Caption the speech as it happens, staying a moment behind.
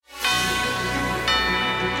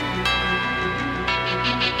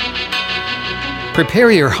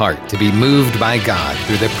Prepare your heart to be moved by God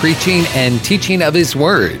through the preaching and teaching of His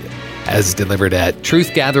Word, as delivered at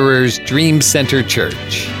Truth Gatherers Dream Center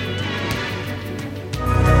Church.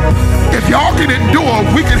 If y'all can endure,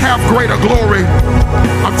 we can have greater glory.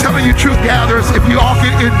 I'm telling you, Truth Gatherers, if you all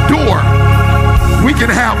can endure, we can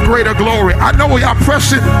have greater glory. I know y'all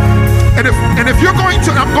pressing, and if you're going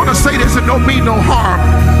to, I'm going to say this and don't mean no harm,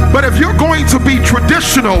 but if you're going to be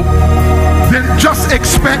traditional, then just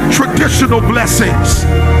expect traditional blessings.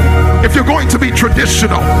 If you're going to be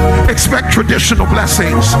traditional, expect traditional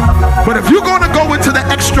blessings. But if you're going to go into the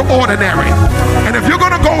extraordinary, and if you're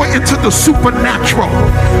going to go into the supernatural,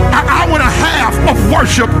 an hour and a half of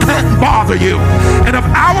worship can't bother you. And if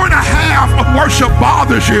an hour and a half of worship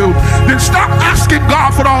bothers you, then stop asking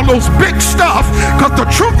God for all those big stuff, because the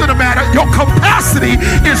truth of the matter, your capacity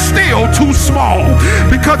is still too small.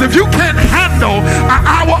 Because if you can't handle an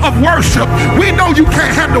hour of worship, we know you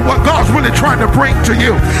can't handle what God's really trying to bring to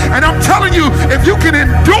you. And I'm telling you, if you can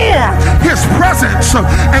endure His presence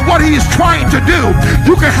and what He is trying to do,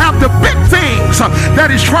 you can have the big things that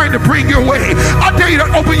He's trying to bring your way. I dare you to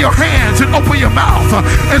open your hands and open your mouth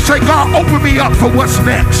and say, God, open me up for what's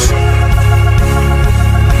next.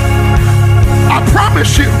 I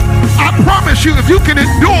promise you, if you can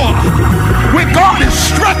endure when God is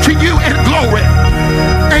stretching you in glory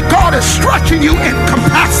and God is stretching you in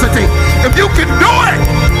capacity, if you can do it,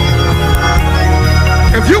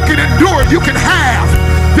 if you can endure, you can have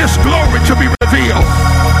this glory to be revealed.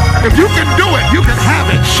 If you can do it, you can have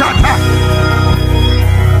it. Shut up.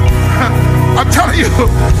 I'm telling you,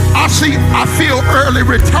 I feel early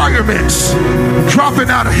retirements dropping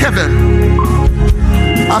out of heaven.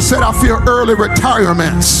 I said I feel early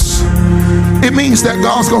retirements. It means that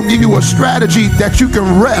God's going to give you a strategy that you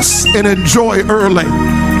can rest and enjoy early.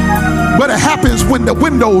 But it happens when the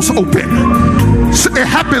windows open. It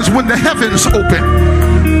happens when the heavens open.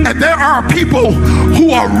 And there are people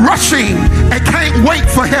who are rushing and can't wait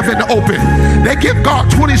for heaven to open. They give God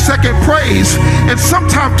 20-second praise, and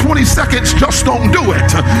sometimes 20 seconds just don't do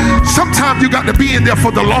it. Sometimes you got to be in there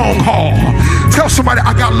for the long haul. Tell somebody,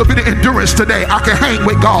 I got a little bit of endurance today. I can hang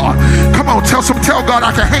with God. Come on, tell God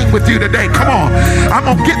I can hang with you today. Come on. I'm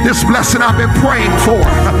going to get this blessing I've been praying for.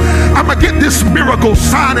 I'm going to get this miracle,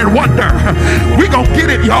 sign, and wonder. We're going to get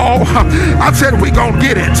it, y'all. I said we're going to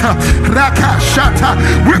get it.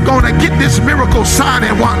 We're going to get this miracle, sign,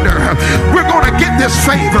 and wonder. We're going to get this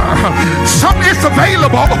favor. It's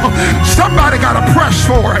available. Somebody got to press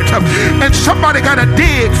for it. And somebody got to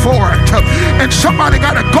dig for it. And somebody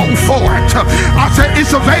got to go for it. I said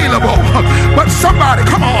it's available. But somebody,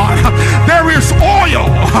 come on. There is oil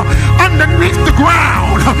underneath the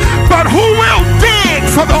ground. But who will dig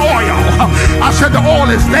for the oil? I said the oil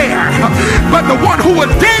is there. But the one who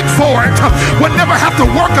will dig for it will never have to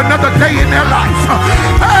work another day in their life.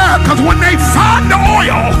 Because when they find the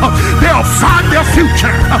oil, they'll find their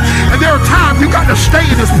future. And there are times you got to stay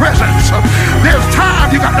in His presence. There's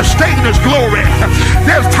times you got to stay in His glory.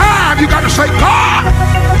 There's times you got to say, God,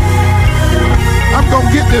 I'm going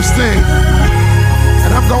to get this thing.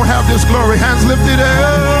 And I'm going to have this glory. Hands lifted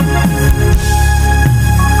up.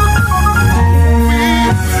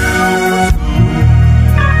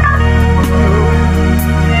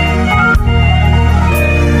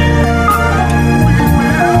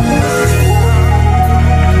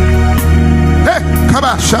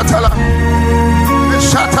 Shatala,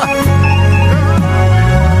 Shata,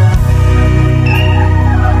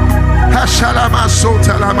 Hashalama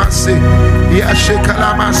Sotalamasi,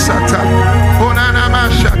 Yashikalama Sata, Onanama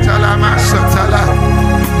Shatalama Satala,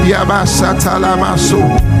 Yabasatalamaso,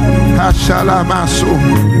 Hashalamaso.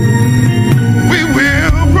 We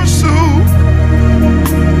will pursue.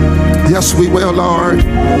 Yes, we will, Lord.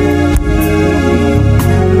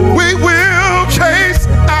 We will chase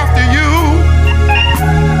after you.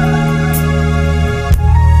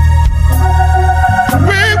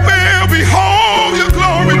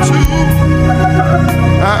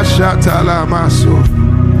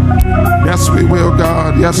 Yes, we will,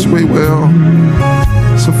 God. Yes, we will.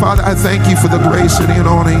 So, Father, I thank you for the grace and the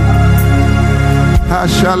anointing.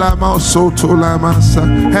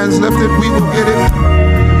 Hands lifted, we will get it.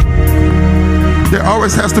 There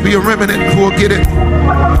always has to be a remnant who will get it.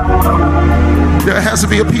 There has to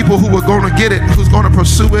be a people who are going to get it, who's going to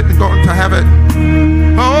pursue it and going to have it.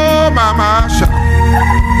 Oh, my.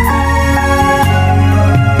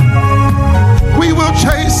 We will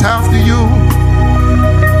chase after you.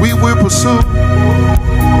 We will pursue.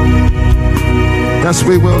 Yes,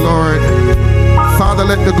 we will, Lord. Father,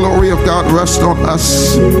 let the glory of God rest on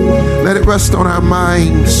us. Let it rest on our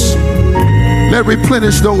minds. Let it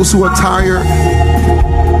replenish those who are tired.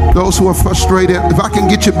 Those who are frustrated, if I can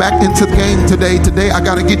get you back into the game today I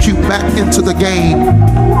got to get you back into the game.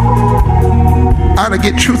 I got to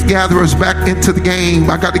get truth gatherers back into the game.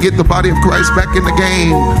 I got to get the body of Christ back in the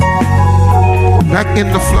game, back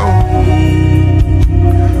in the flow,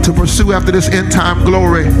 to pursue after this end time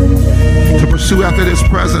glory, to pursue after this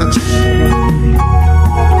presence.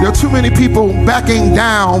 There are too many people backing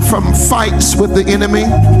down from fights with the enemy.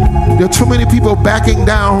 There are too many people backing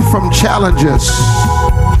down from challenges.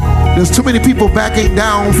 There's too many people backing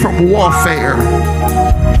down from warfare.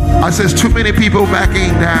 I says too many people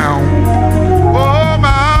backing down. Oh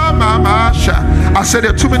my. I said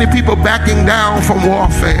there are too many people backing down from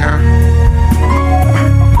warfare.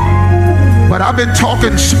 But I've been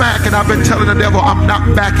talking smack and I've been telling the devil I'm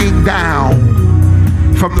not backing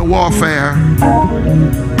down from the warfare.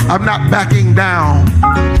 I'm not backing down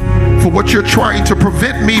for what you're trying to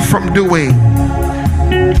prevent me from doing.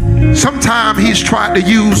 Sometimes he's tried to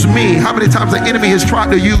use me. How many times the enemy has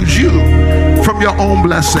tried to use you from your own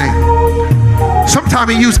blessing?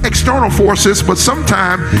 Sometimes he uses external forces, but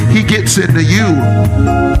sometimes he gets into you,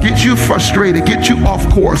 gets you frustrated, gets you off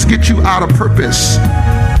course, gets you out of purpose.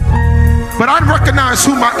 But I recognize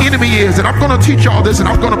who my enemy is, and I'm going to teach y'all this and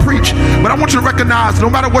I'm going to preach. But I want you to recognize no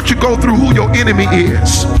matter what you go through, who your enemy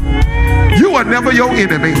is. You are never your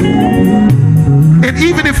enemy. And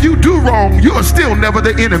even if you do wrong, you are still never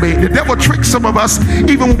the enemy. The devil tricks some of us,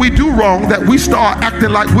 even when we do wrong, that we start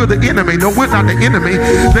acting like we're the enemy. No, we're not the enemy.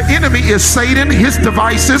 The enemy is Satan, his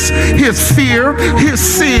devices, his fear, his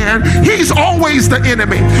sin. He's always the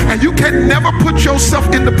enemy. And you can never put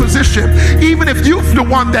yourself in the position, even if you're the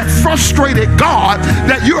one that frustrated God,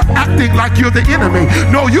 that you're acting like you're the enemy.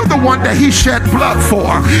 No, you're the one that he shed blood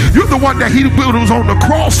for. You're the one that he was on the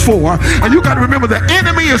cross for. And you got to remember, the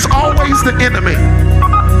enemy is always the enemy.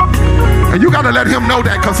 And you got to let him know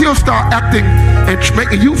that, because he'll start acting and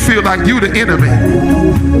making you feel like you're the enemy.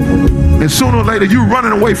 And sooner or later, you're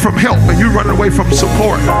running away from help and you're running away from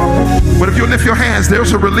support. But if you lift your hands,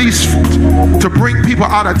 there's a release to bring people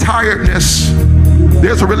out of tiredness.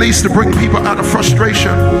 There's a release to bring people out of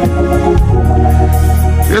frustration.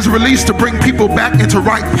 There's a release to bring people back into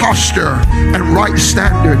right posture and right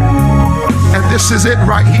standard. And this is it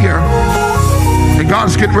right here. And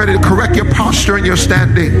God's getting ready to correct your posture and your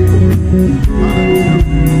standing.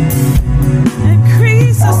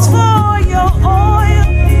 Increase us for your oil.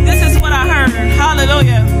 This is what I heard.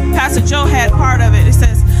 Hallelujah. Pastor Joe had part of it. It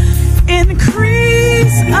says,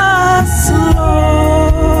 increase us,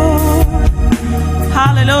 Lord.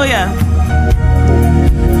 Hallelujah.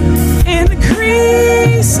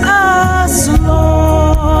 Increase us,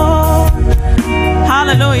 Lord.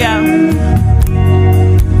 Hallelujah.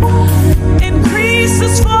 Increase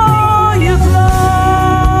us for your glory.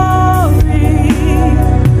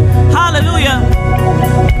 Hallelujah.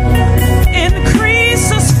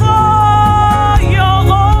 Increase us for your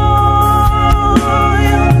oil.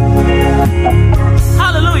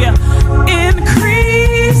 Hallelujah.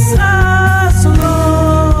 Increase us, Lord.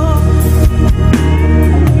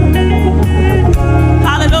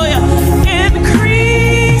 Hallelujah.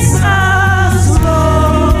 Increase us,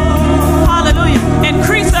 Lord. Hallelujah.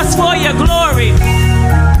 Increase us for your glory.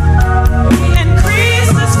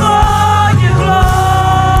 Increase us for your glory.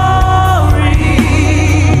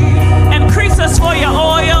 Increase us for your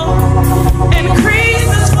oil. Increase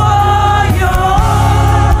us for your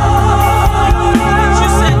oil. You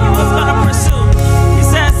said you was going to pursue. He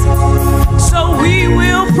says, so we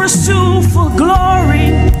will pursue for glory.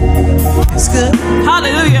 It's good.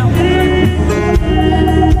 Hallelujah.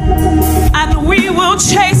 And we will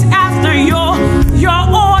chase after your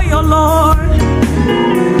oil, Lord.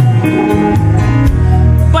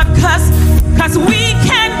 But cause we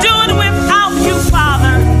can't do it without you,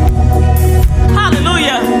 Father.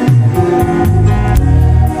 Hallelujah.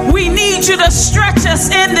 We need you to stretch us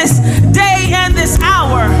in this day and this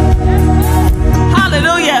hour.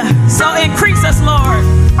 Hallelujah. So increase us, Lord.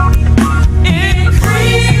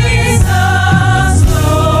 Increase us,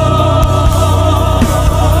 Lord.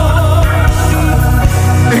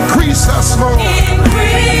 Increase us, Lord.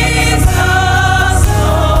 Increase us,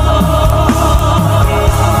 Lord.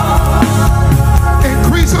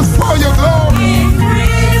 Increase us for your glory.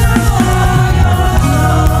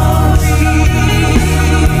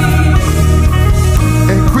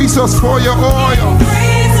 Increase us for your glory. Increase us for your oil.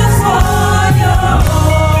 Increase us for your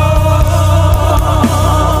oil.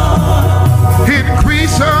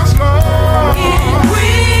 Increase us, Lord.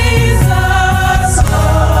 Increase us, Lord.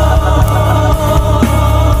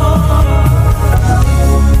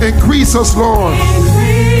 Increase us, Lord.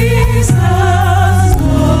 Increase us,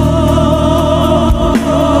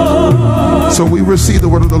 Lord. So we receive the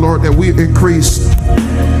word of the Lord that we increase.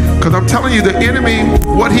 Because I'm telling you, the enemy,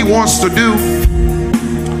 what he wants to do,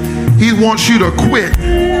 he wants you to quit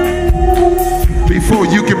before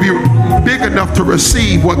you can be big enough to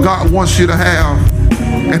receive what God wants you to have.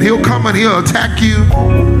 And he'll come and he'll attack you.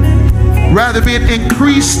 Rather being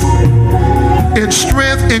increased in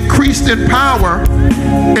strength, increased in power,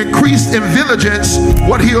 increased in diligence,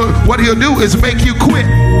 what he'll do is make you quit.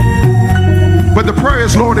 But the prayer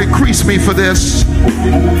is, Lord, increase me for this.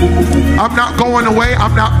 I'm not going away.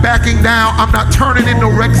 I'm not backing down. I'm not turning in no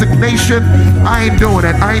resignation. I ain't doing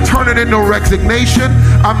it. I ain't turning in no resignation.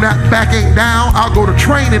 I'm not backing down. I'll go to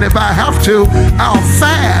training if I have to. I'll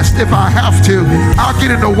fast if I have to. I'll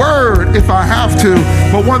get in the word if I have to.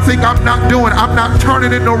 But one thing I'm not doing, I'm not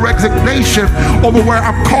turning in no resignation over where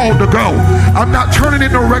I'm called to go. I'm not turning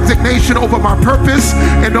in no resignation over my purpose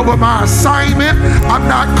and over my assignment.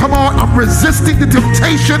 I'm resisting the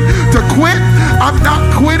temptation to quit. I'm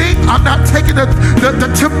not quitting. I'm not taking the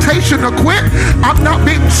temptation to quit. I'm not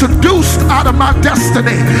being seduced out of my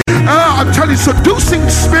destiny. I'm telling you, seducing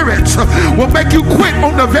spirits will make you quit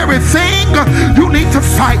on the very thing you need to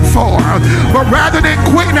fight for. But rather than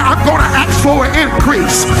quitting, I'm going to ask for an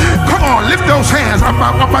increase. Come on, lift those hands. I'm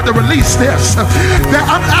about to release this. That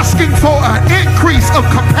I'm asking for an increase of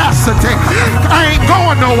capacity. I ain't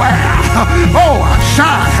going nowhere. Oh, I'm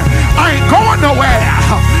shy. I ain't going nowhere.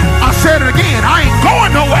 I said it again. I ain't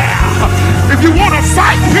going nowhere. If you want to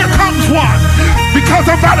fight, here comes one. Because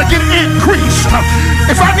I'm about to get increased.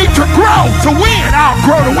 If I need to grow to win, I'll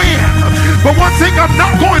grow to win. But one thing I'm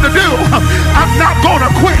not going to do, I'm not going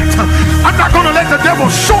to quit. I'm not going to let the devil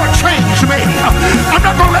shortchange me. I'm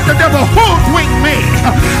not going to let the devil hoodwink me.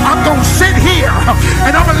 I'm going to sit here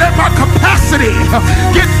and I'm going to let my capacity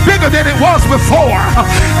get bigger than it was before.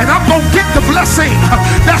 And I'm going to get the blessing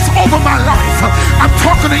that's over my life. I'm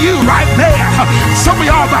talking to you right there. Some of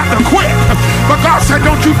y'all about to quit. But God said,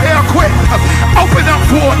 don't you dare quit. Open up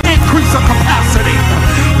for an increase of capacity.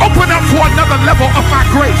 Open up for another level of my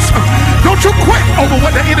grace. Don't you quit over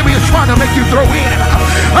what the enemy is trying to make you throw in.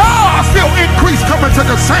 Oh, I feel increase coming to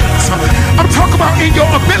the saints. I'm talking about in your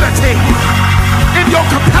ability, in your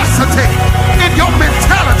capacity, in your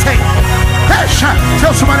mentality. Hey,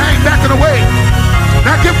 tell somebody I ain't backing away.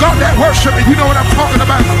 Now give God that worship and you know what I'm talking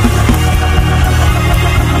about.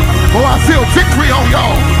 Oh, I feel victory on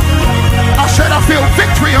y'all. I said I feel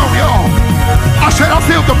victory on y'all. I said I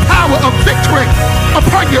feel the power of victory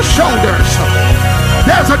upon your shoulders.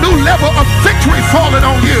 There's a new level of victory falling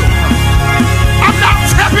on you. I'm not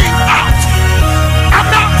tapping out. I'm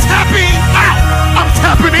not tapping out. I'm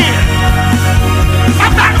tapping in.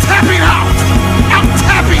 I'm not tapping out. I'm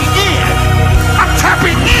tapping in. I'm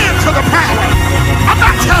tapping into the power. I'm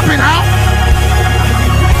not tapping out.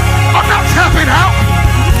 I'm not tapping out.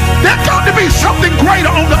 There's got to be something greater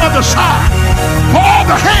on the other side. For all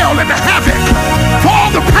the hell and the havoc, for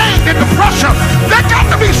all the pain and the pressure, there's got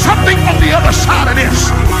to be something on the other side of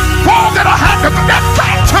this. For all that I have to, there's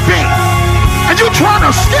got to be. And you trying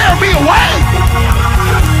to scare me away?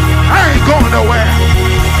 I ain't going nowhere.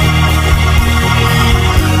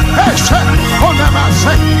 Hey, say, hold on, I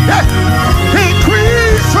say, hey,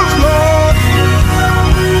 increases, Lord.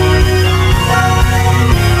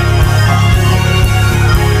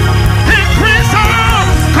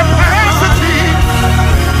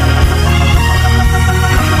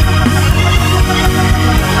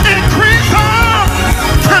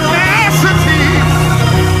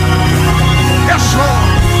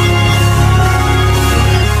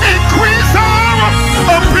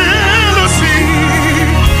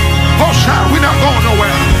 We're not going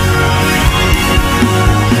nowhere.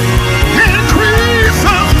 Increase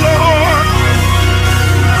us, Lord.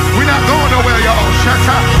 We're not going nowhere, y'all. Shut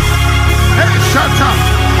up. Hey, shut up.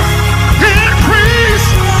 Increase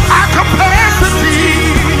our capacity.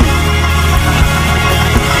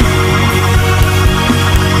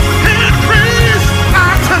 Increase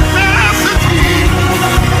our tenacity.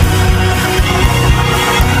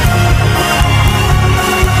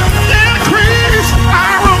 Increase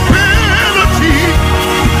our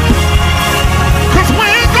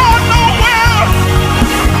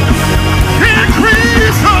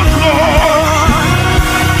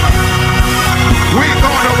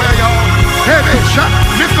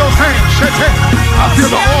lift those hands. I feel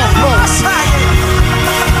the oil flow.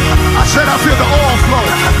 I said I feel the oil flow.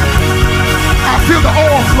 I feel the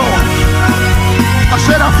oil flowing. I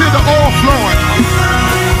said I feel the oil flowing.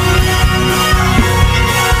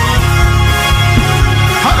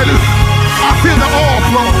 Hallelujah. I feel the oil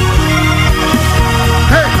flowing.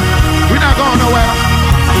 Hey, we're not going nowhere.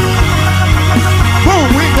 Boom,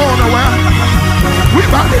 we ain't going nowhere. We're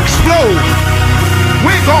about to explode.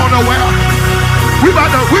 We ain't going nowhere. We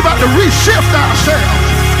about to reshift ourselves.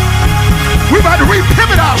 We about to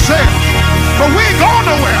repivot ourselves. But we ain't going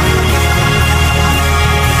nowhere.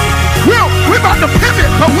 We're about to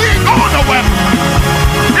pivot, but we ain't going nowhere.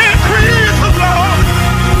 Increase the Lord.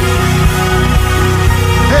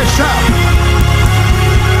 Hey, shout.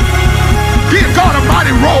 Give God a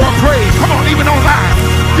mighty roar of praise. Come on, even online.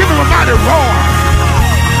 Give him a mighty roar.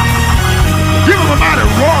 Give him a mighty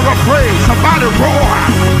roar of praise. A mighty roar.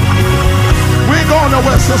 We ain't going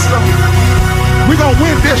nowhere, sister. We're going to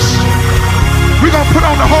win this. We're going to put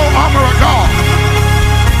on the whole armor of God.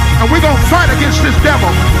 And we're going to fight against this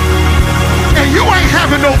devil. And you ain't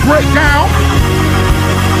having no breakdown.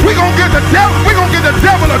 We're going to give the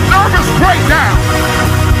devil a nervous breakdown.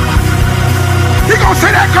 He's going to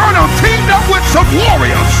say that girl done teamed up with some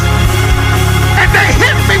warriors. And they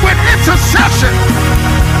hit me with intercession.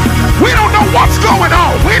 We don't know what's going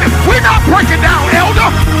on. We're not breaking down,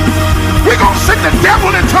 elder. We're going to send the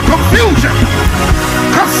devil into confusion.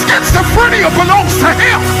 Because schizophrenia belongs to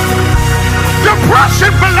him.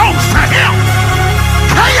 Depression belongs to him.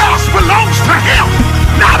 Chaos belongs to him.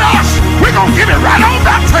 Not us. We're going to give it right on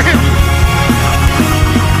back to him.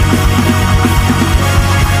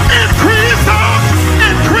 Increase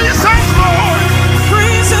us, Lord.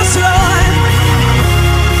 Increase us, Lord.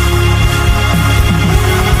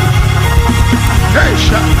 Hey,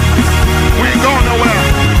 shut. We ain't going nowhere.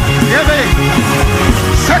 Yeah, they.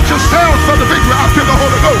 Set yourselves for the victory. I feel the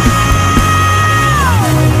Holy Ghost.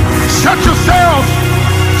 Set yourself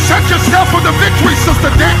for the victory,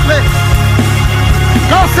 Sister Dantley.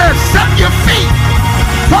 God says, set your feet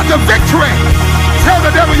for the victory. Tell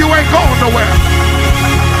the devil you ain't going nowhere.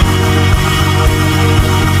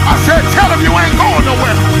 I said, tell him you ain't going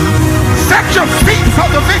nowhere. Set your feet for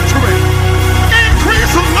the victory.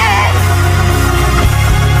 Increase the Lord.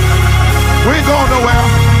 We ain't going nowhere.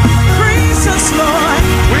 Increase us, Lord.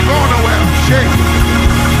 We ain't going nowhere. Shake.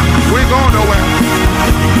 We ain't going nowhere.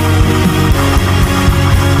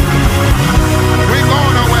 We ain't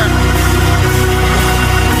going nowhere.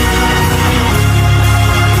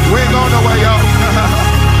 We ain't going nowhere, y'all.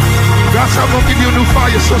 God said, I'm going to give you a new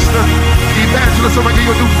fire, sister. Evangelist, I'm going to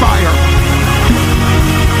give you a new fire.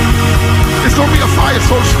 It's going to be a fire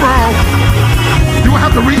so strong, you will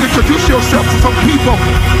have to reintroduce yourself to some people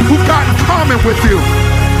who've gotten common with you.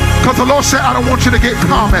 Because the Lord said, I don't want you to get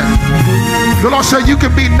common. The Lord said, you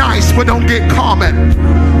can be nice, but don't get common.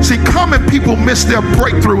 See, common people miss their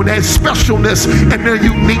breakthrough, their specialness, and their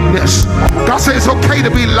uniqueness. God said it's okay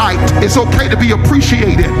to be liked. It's okay to be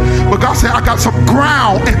appreciated. But God said, I got some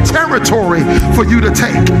ground and territory for you to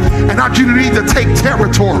take. And I you need to take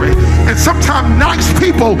territory. And sometimes nice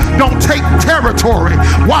people don't take territory.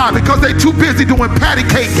 Why? Because they're too busy doing patty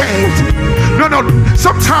cake games. No.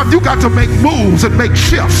 Sometimes you got to make moves and make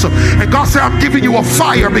shifts. And God said, I'm giving you a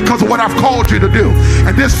fire because of what I've called you to do.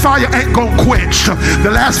 And this fire ain't going to quench.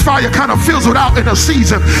 The last fire kind of fizzled out in a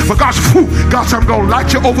season. But God said, I'm going to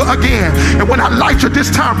light you over again. And when I light you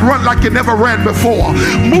this time, run like you never ran before.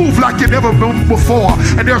 Move like you never moved before.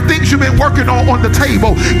 And there are things you've been working on the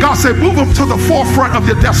table. God said, move them to the forefront of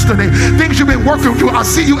your destiny. Things you've been working through. I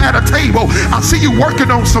see you at a table. I see you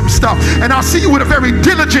working on some stuff. And I see you with a very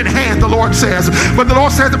diligent hand, the Lord says. But the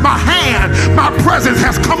Lord says, my hand, my presence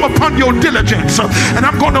has come upon your diligence. And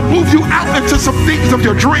I'm going to move you out into some things of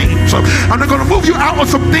your dreams. I'm going to move you out of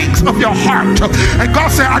some things of your heart. And God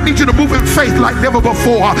said, I need you to move in faith like never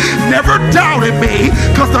before. Never doubted me,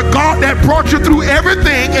 because the God that brought you through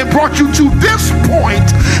everything and brought you to this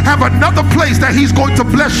point have another place that he's going to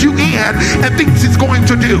bless you in and things he's going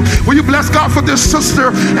to do. Will you bless God for this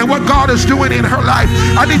sister and what God is doing in her life?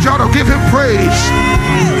 I need y'all to give him praise.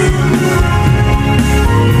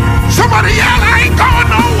 Somebody yell, I ain't going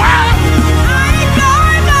nowhere. I ain't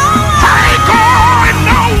going nowhere. I ain't going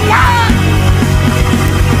nowhere.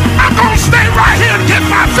 I'm going to stay right here and get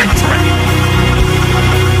my victory.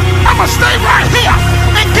 I'm going to stay right here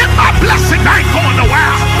and get my blessing. I ain't going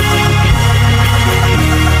nowhere.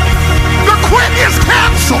 The quit is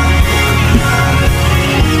canceled.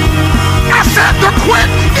 I said the quit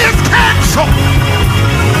is canceled.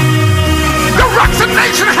 The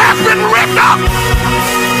vaccination has been ripped up.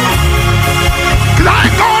 Cause I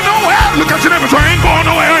ain't going nowhere. Look at your neighbor, so I ain't going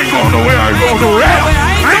nowhere. I ain't going nowhere. I ain't going nowhere.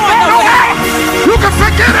 I ain't going nowhere. You can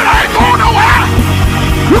forget it. I ain't going nowhere.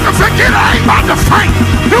 You can forget it. I ain't about to fight.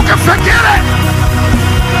 You can forget it.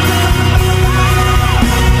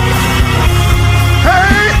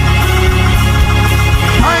 Hey,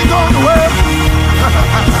 I ain't going nowhere.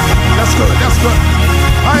 That's good. That's good.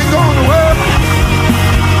 I ain't going nowhere.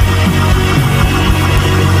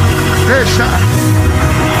 Hey, shot.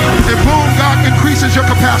 say, boom, God increases your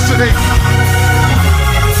capacity.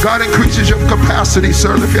 God increases your capacity,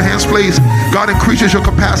 sir. Lift your hands, please. God increases your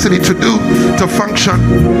capacity to do, to function.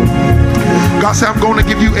 God said, I'm going to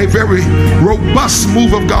give you a very robust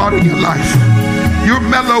move of God in your life. You're a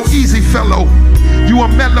mellow, easy fellow. You a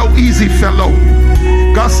mellow, easy fellow.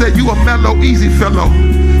 God said, you a mellow, easy fellow.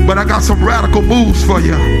 But I got some radical moves for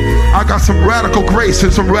you. I got some radical grace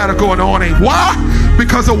and some radical anointing. Why?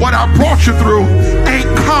 Because of what I brought you through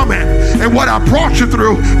ain't common. And what I brought you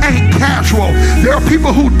through ain't casual. There are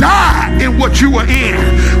people who died in what you were in,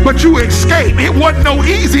 but you escaped. It wasn't no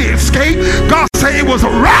easy escape. God said it was a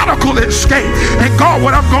radical escape. And God,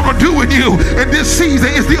 what I'm going to do with you in this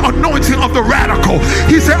season is the anointing of the radical.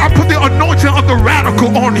 He said, I put the anointing of the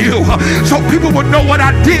radical on you so people would know what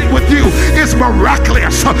I did with you is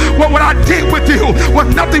miraculous. What I did with you was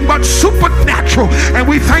nothing but supernatural. And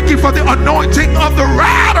we thank you for the anointing of the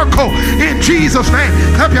radical in Jesus' name.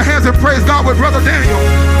 Clap your hands and praise God with Brother Daniel.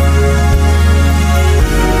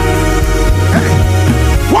 Hey,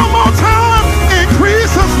 one more time.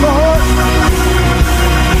 Increase us, Lord.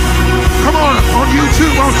 Come on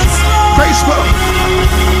YouTube, on Facebook.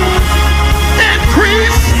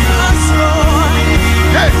 Increase us, Lord.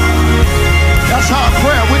 Hey, that's our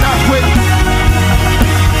prayer. We're not quitting.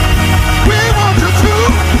 We want you to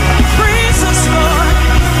increase us, Lord.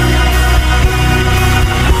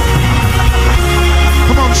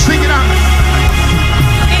 Come on, sing it out.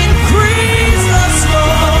 Increase us,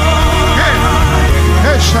 Lord. Hey,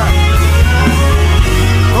 headshot.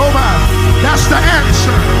 Oh my, that's the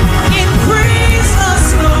answer. Increase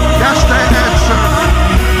us, Lord. That's the answer.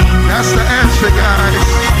 That's the answer, guys.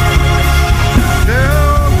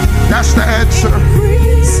 Yeah, that's the answer.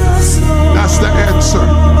 Increase us, Lord. That's the answer.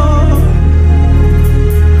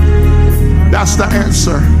 That's the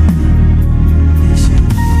answer.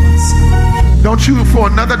 Don't you for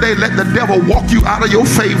another day let the devil walk you out of your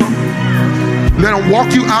favor. Let him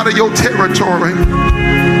walk you out of your territory.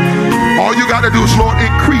 All you got to do is, Lord,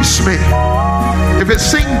 increase me. If it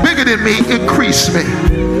seemed bigger than me, increase me.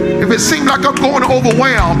 If it seemed like I'm going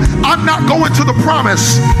overwhelmed, I'm not going to the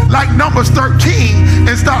promise like Numbers 13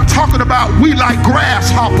 and start talking about we like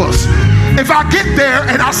grasshoppers. If I get there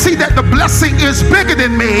and I see that the blessing is bigger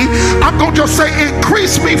than me, I'm going to just say,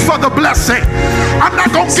 increase me for the blessing. I'm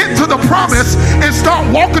not going to get to the promise and start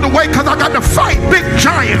walking away because I got to fight big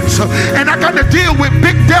giants and I got to deal with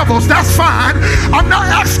big devils. That's fine. I'm not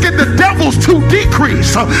asking the devils to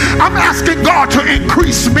decrease. I'm asking God to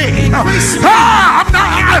increase me.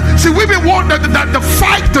 See, we've been wanting the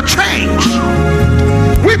fight to change.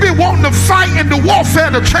 We've been wanting to fight and the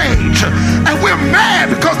warfare to change. And we're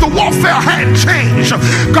mad because the warfare hadn't changed.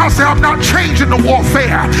 God said, I'm not changing the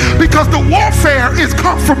warfare because the warfare is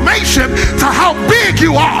confirmation to how big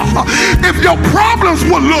you are. If your problems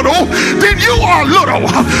were little, then you are little.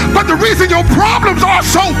 But the reason your problems are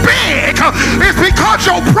so big is because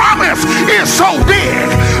your promise is so big.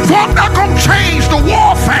 For I'm not going to change the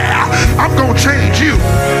warfare. I'm going to change you.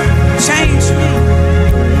 Change me.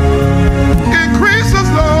 Increase us,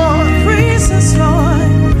 Lord. Increase us, Lord.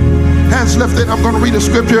 Hands lifted. I'm going to read a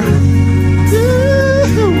scripture.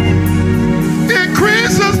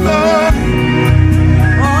 Increase us, Lord.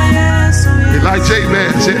 Oh, yes. Oh, yes. Like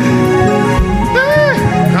Jabez said.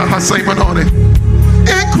 I say on it.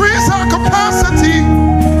 Increase our capacity.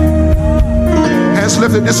 Hands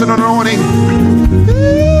lifted. This is an anointing.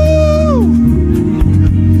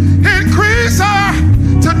 Increase our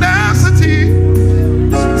tenacity.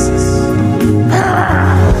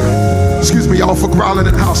 Excuse me, y'all, for growling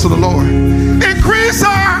in the house of the Lord. Increase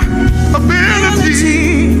our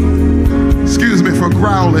ability. Excuse me for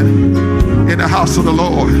growling in the house of the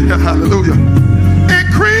Lord. Hallelujah.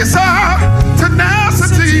 Increase our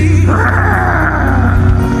tenacity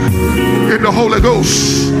in the Holy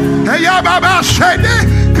Ghost.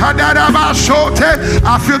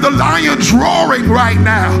 I feel the lions roaring right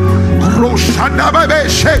now.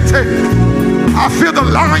 I feel the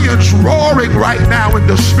lions roaring right now in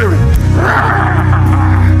the spirit.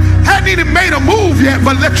 Hadn't even made a move yet,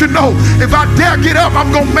 but let you know, if I dare get up,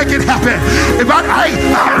 I'm gonna make it happen. If I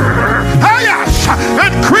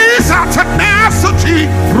increase our tenacity,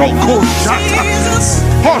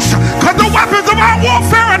 because the weapons of our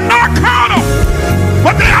warfare are not carnal,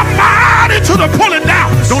 but they are mighty to the pulling down.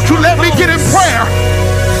 Don't you let me get in prayer.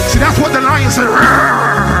 See, that's what the lion said.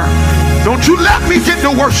 Don't you let me get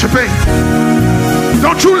to worshiping.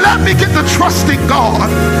 Don't you let me get to trusting God.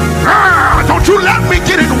 Don't you let me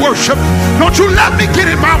get in worship. Don't you let me get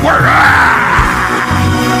in my word.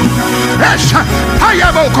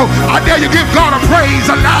 I dare you give God a praise,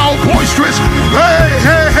 a loud, boisterous. Hey,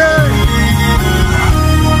 hey, hey.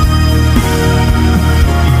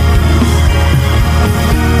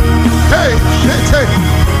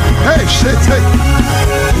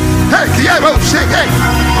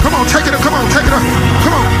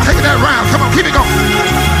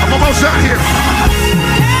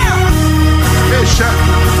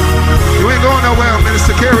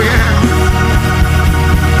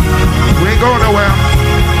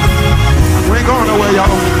 ain't going nowhere, y'all.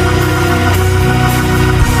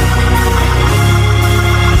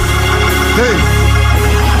 Hey.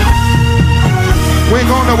 We ain't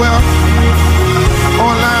going nowhere.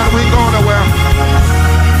 Online, we ain't going nowhere.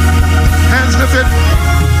 Hands lifted.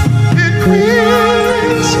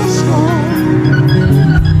 Increase.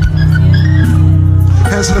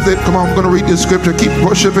 Hands lifted. Come on, I'm going to read this scripture. Keep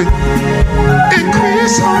worshiping.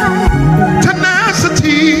 Increase our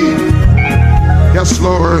tenacity. Yes,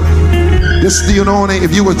 Lord. This is the anointing.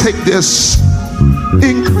 If you would take this,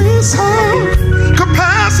 increase our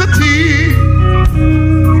capacity.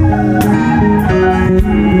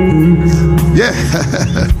 Yeah.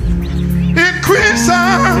 Increase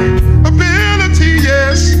our ability.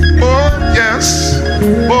 Yes. Oh, yes.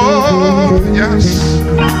 Oh, yes.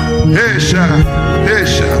 Esha.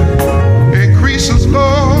 Esha. Increase us,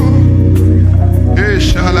 Lord.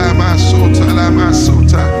 Esha la masota la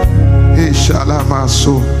masota. Esha la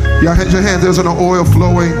maso. Y'all had your hand. There's an oil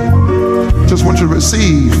flowing. Just want you to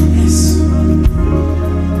receive.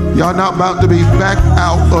 Y'all not about to be back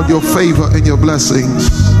out of your favor and your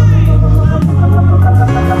blessings.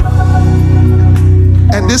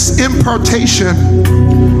 And this impartation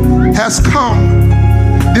has come.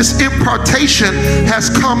 This impartation has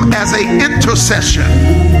come as an intercession.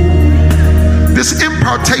 This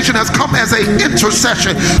impartation has come as an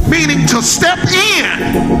intercession, meaning to step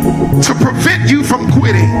in to prevent you from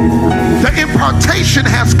quitting. The impartation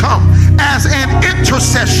has come as an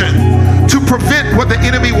intercession to prevent what the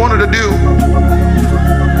enemy wanted to do.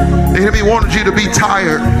 The enemy wanted you to be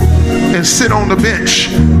tired and sit on the bench.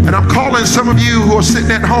 And I'm calling some of you who are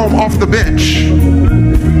sitting at home off the bench.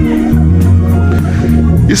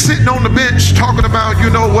 You're sitting on the bench talking about, you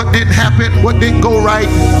know, what didn't happen, what didn't go right.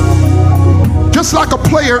 Just like a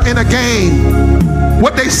player in a game,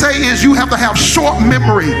 what they say is you have to have short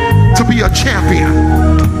memory to be a champion.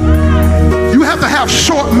 You have to have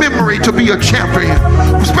short memory to be a champion,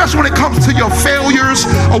 especially when it comes to your failures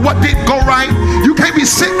or what didn't go right. You can't be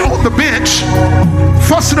sitting on the bench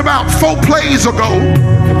fussing about 4 plays ago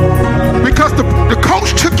because the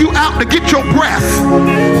coach took you out to get your breath,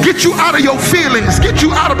 get you out of your feelings, get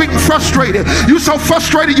you out of being frustrated. You so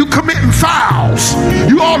frustrated you committing fouls.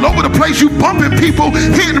 You all over the place. You bumping people,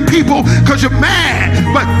 hitting people because you're mad.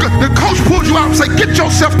 But the coach pulled you out and said, get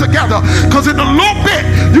yourself together, because in a little bit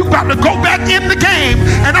you got to go back in the game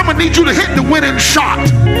and I'm gonna need you to hit the winning shot.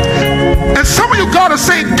 And some of you God is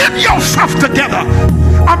saying, get yourself together.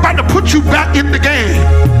 I'm about to put you back in the game.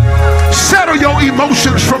 Settle your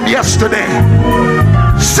emotions from yesterday.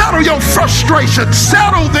 Settle your frustrations.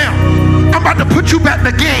 Settle them. I'm about to put you back in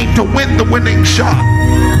the game to win the winning shot.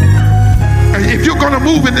 And if you're going to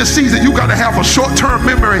move in this season, you got to have a short-term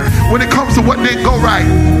memory when it comes to what didn't go right.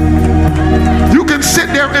 You can sit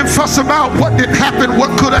there and fuss about what didn't happen,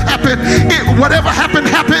 what could have happened. Whatever happened,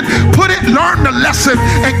 happened. Put it, learn the lesson,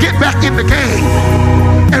 and get back in the game.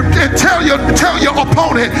 And tell your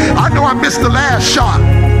opponent, I know I missed the last shot.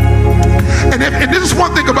 And this is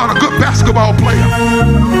one thing about a good basketball player.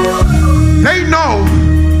 They know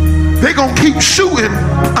they're going to keep shooting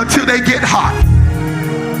until they get hot.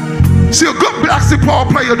 See, a good basketball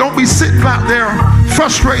player don't be sitting out there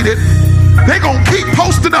frustrated. They're going to keep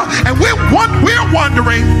posting up. And we're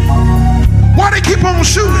wondering why they keep on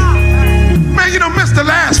shooting. Man, you done missed the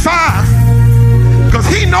last 5. Because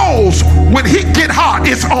he knows when he get hot,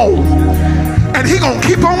 it's on. And he going to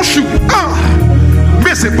keep on shooting.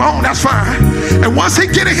 Miss it, bone, that's fine. And once he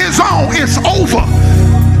get in his zone, it's over.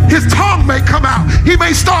 His tongue may come out. He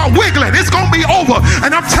may start wiggling. It's going to be over.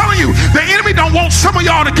 And I'm telling you, the enemy don't want some of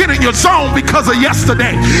y'all to get in your zone because of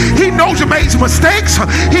yesterday. He knows you made mistakes.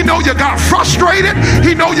 He knows you got frustrated.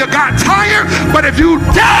 He knows you got tired. But if you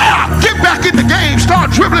dare get back in the game,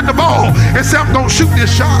 start dribbling the ball and say, I'm going to shoot this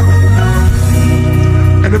shot.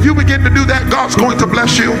 And if you begin to do that, God's going to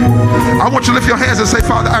bless you. I want you to lift your hands and say,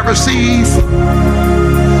 Father, I receive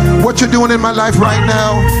what you're doing in my life right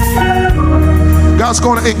now. God's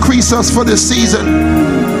going to increase us for this season.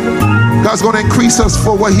 God's going to increase us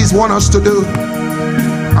for what he's want us to do.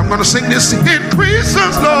 I'm going to sing this. Increase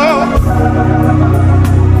us, Lord.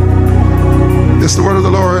 It's the word of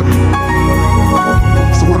the Lord.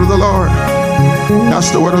 It's the word of the Lord.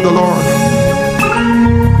 That's the word of the Lord.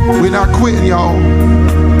 We're not quitting, y'all.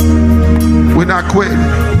 We're not quitting.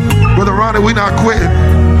 Brother Ronnie, we're not quitting.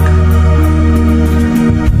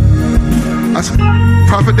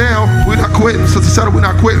 Prophet Dale, we're not quitting. Sister Settle, we're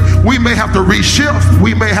not quitting. We may have to reshift.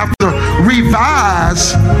 We may have to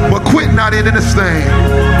revise, but quit not in this thing.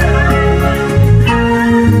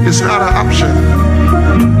 It's not an option.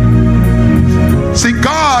 See,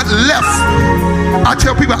 God left. I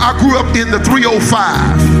tell people I grew up in the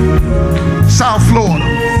 305, South Florida.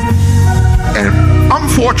 And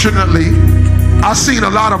unfortunately, I seen a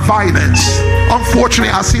lot of violence.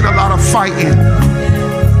 Unfortunately, I seen a lot of fighting.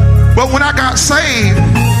 But when I got saved,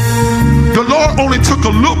 the Lord only took a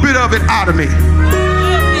little bit of it out of me.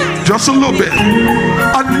 Just a little bit.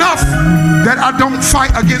 Enough that I don't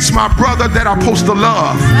fight against my brother that I'm supposed to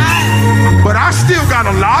love. But I still got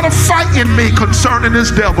a lot of fight in me concerning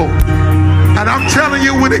this devil. And I'm telling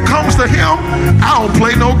you, when it comes to him, I don't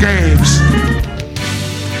play no games.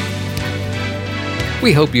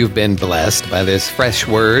 We hope you've been blessed by this fresh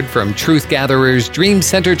word from Truth Gatherers Dream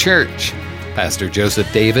Center Church. Pastor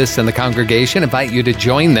Joseph Davis and the congregation invite you to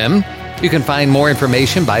join them. You can find more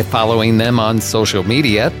information by following them on social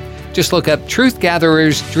media. Just look up Truth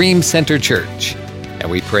Gatherers Dream Center Church. And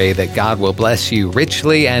we pray that God will bless you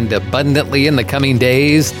richly and abundantly in the coming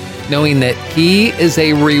days, knowing that He is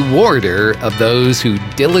a rewarder of those who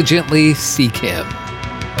diligently seek Him.